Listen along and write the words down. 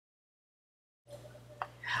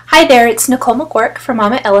Hi there, it's Nicole McGuirk from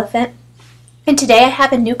Mama Elephant, and today I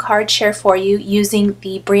have a new card share for you using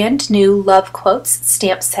the brand new Love Quotes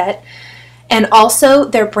stamp set and also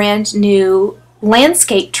their brand new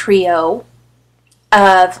landscape trio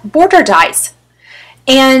of border dies.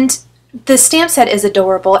 And the stamp set is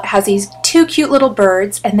adorable. It has these two cute little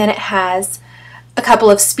birds, and then it has a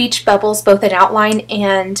couple of speech bubbles, both in outline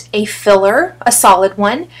and a filler, a solid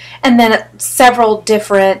one, and then several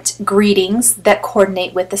different greetings that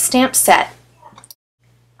coordinate with the stamp set.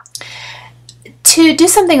 To do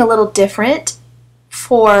something a little different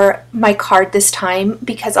for my card this time,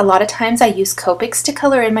 because a lot of times I use Copics to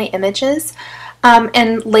color in my images,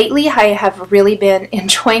 and lately I have really been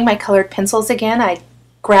enjoying my colored pencils again. I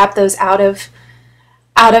grabbed those out of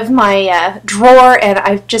my drawer, and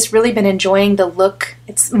I've just really been enjoying the look.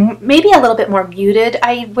 It's maybe a little bit more muted,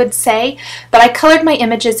 I would say, but I colored my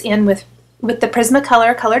images in with the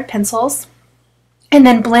Prismacolor colored pencils and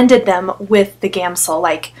then blended them with the Gamsol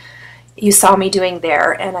like you saw me doing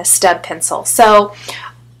there, and a stub pencil. So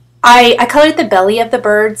I colored the belly of the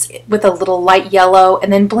birds with a little light yellow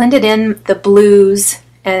and then blended in the blues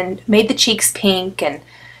and made the cheeks pink and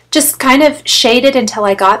just kind of shaded until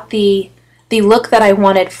I got the look that I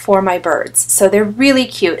wanted for my birds. So they're really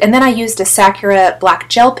cute. And then I used a Sakura black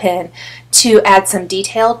gel pen to add some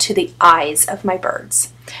detail to the eyes of my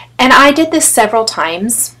birds. And I did this several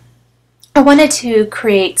times. I wanted to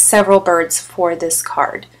create several birds for this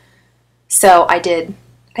card. So I did,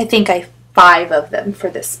 I think 5 of them for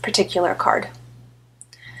this particular card.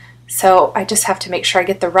 So I just have to make sure I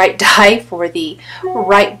get the right die for the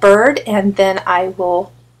right bird, and then I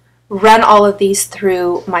will run all of these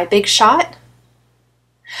through my Big Shot.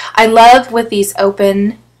 I love with these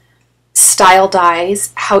open style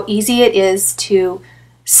dies how easy it is to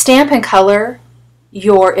stamp and color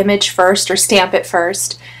your image first, or stamp it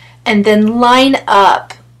first, and then line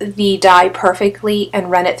up the die perfectly and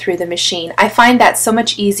run it through the machine. I find that so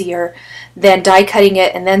much easier than die cutting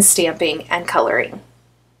it and then stamping and coloring.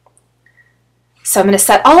 So I'm going to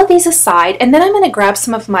set all of these aside, and then I'm going to grab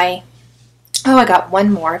some of my, oh, I got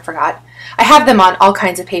one more, I forgot. I have them on all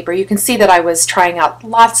kinds of paper. You can see that I was trying out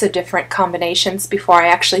lots of different combinations before I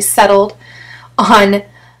actually settled on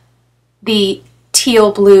the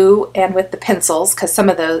teal blue and with the pencils, because some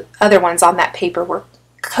of the other ones on that paper were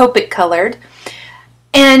Copic colored.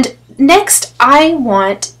 And next I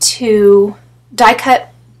want to die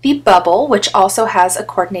cut the bubble, which also has a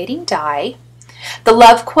coordinating die. The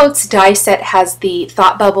Love Quotes die set has the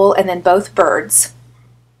thought bubble and then both birds.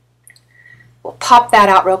 We'll pop that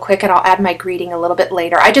out real quick, and I'll add my greeting a little bit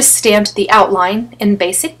later. I just stamped the outline in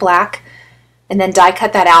basic black and then die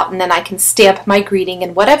cut that out, and then I can stamp my greeting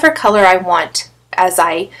in whatever color I want as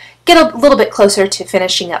I get a little bit closer to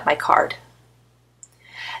finishing up my card.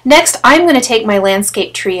 Next, I'm going to take my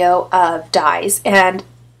landscape trio of dies, and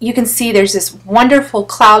you can see there's this wonderful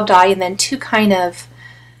cloud die and then 2 kind of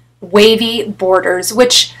wavy borders,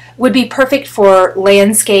 which would be perfect for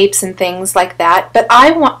landscapes and things like that, but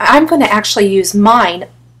I'm going to actually use mine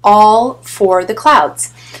all for the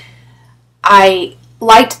clouds. I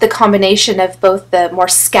liked the combination of both the more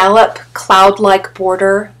scallop cloud-like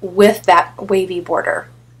border with that wavy border.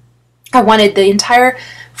 I wanted the entire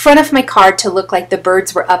front of my card to look like the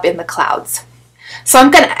birds were up in the clouds. So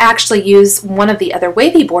I'm going to actually use one of the other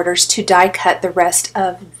wavy borders to die cut the rest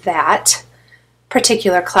of that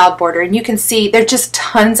particular cloud border, and you can see there's just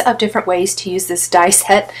tons of different ways to use this die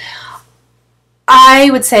set. I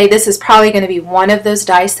would say this is probably going to be one of those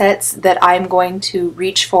die sets that I'm going to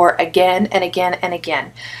reach for again and again and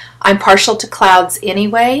again. I'm partial to clouds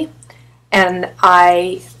anyway, and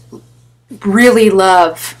I really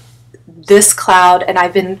love this cloud, and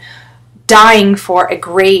I've been dying for a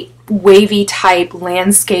great wavy type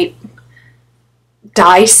landscape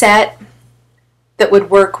die set that would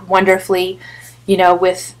work wonderfully, you know,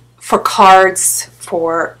 for cards,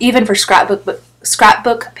 even for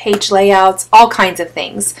scrapbook page layouts, all kinds of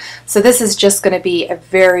things. So this is just going to be a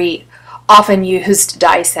very often used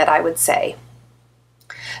die set, I would say.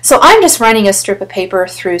 So I'm just running a strip of paper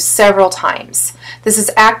through several times. This is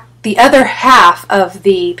the other half of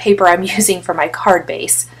the paper I'm using for my card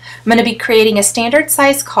base. I'm going to be creating a standard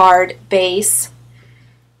size card base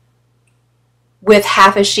with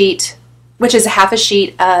half a sheet, which is a half a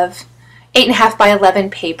sheet of 8.5 by 11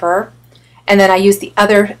 paper, and then I use the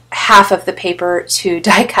other half of the paper to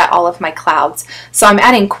die cut all of my clouds. So I'm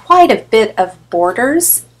adding quite a bit of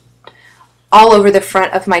borders all over the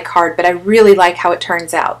front of my card, but I really like how it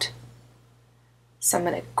turns out. So I'm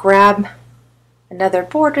going to grab another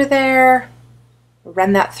border there,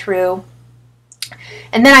 run that through,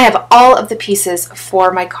 and then I have all of the pieces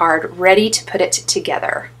for my card ready to put it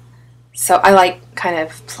together. So I like kind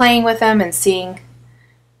of playing with them and seeing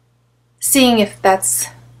if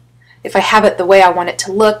I have it the way I want it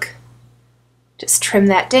to look. Just trim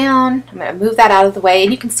that down. I'm going to move that out of the way,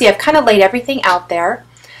 and you can see I've kind of laid everything out there.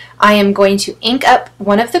 I am going to ink up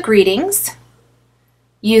one of the greetings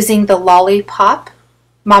using the Lollipop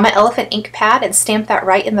Mama Elephant ink pad and stamp that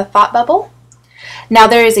right in the thought bubble. Now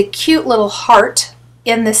there is a cute little heart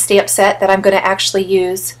in this stamp set that I'm going to actually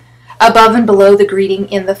use above and below the greeting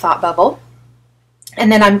in the thought bubble.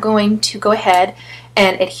 And then I'm going to go ahead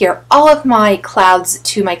and adhere all of my clouds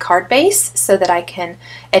to my card base so that I can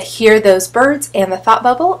adhere those birds and the thought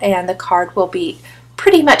bubble, and the card will be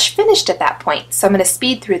pretty much finished at that point. So I'm going to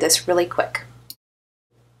speed through this really quick.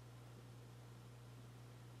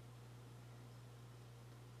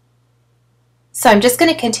 So I'm just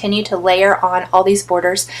going to continue to layer on all these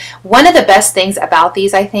borders. One of the best things about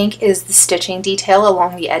these, I think, is the stitching detail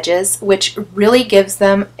along the edges, which really gives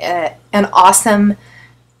them an awesome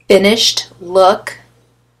finished look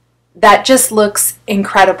that just looks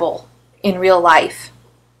incredible in real life.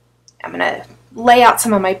 I'm going to lay out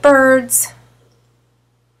some of my birds.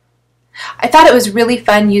 I thought it was really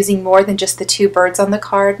fun using more than just the 2 birds on the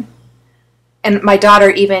card. And my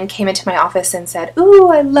daughter even came into my office and said, "Ooh,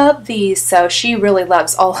 I love these." So she really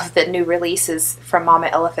loves all of the new releases from Mama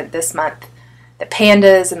Elephant this month. The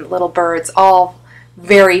pandas and the little birds, all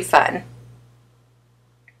very fun.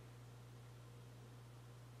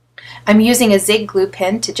 I'm using a Zig glue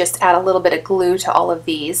pen to just add a little bit of glue to all of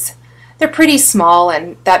these. They're pretty small,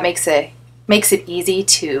 and that makes it easy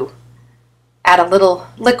to add a little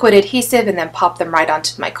liquid adhesive and then pop them right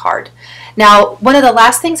onto my card. Now, one of the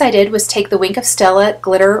last things I did was take the Wink of Stella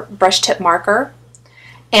glitter brush tip marker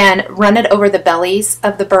and run it over the bellies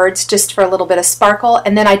of the birds just for a little bit of sparkle.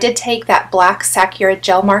 And then I did take that black Sakura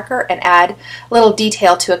gel marker and add a little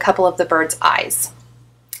detail to a couple of the birds' eyes.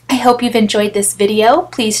 I hope you've enjoyed this video.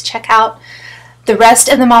 Please check out the rest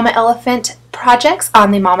of the Mama Elephant projects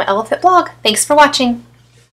on the Mama Elephant blog. Thanks for watching.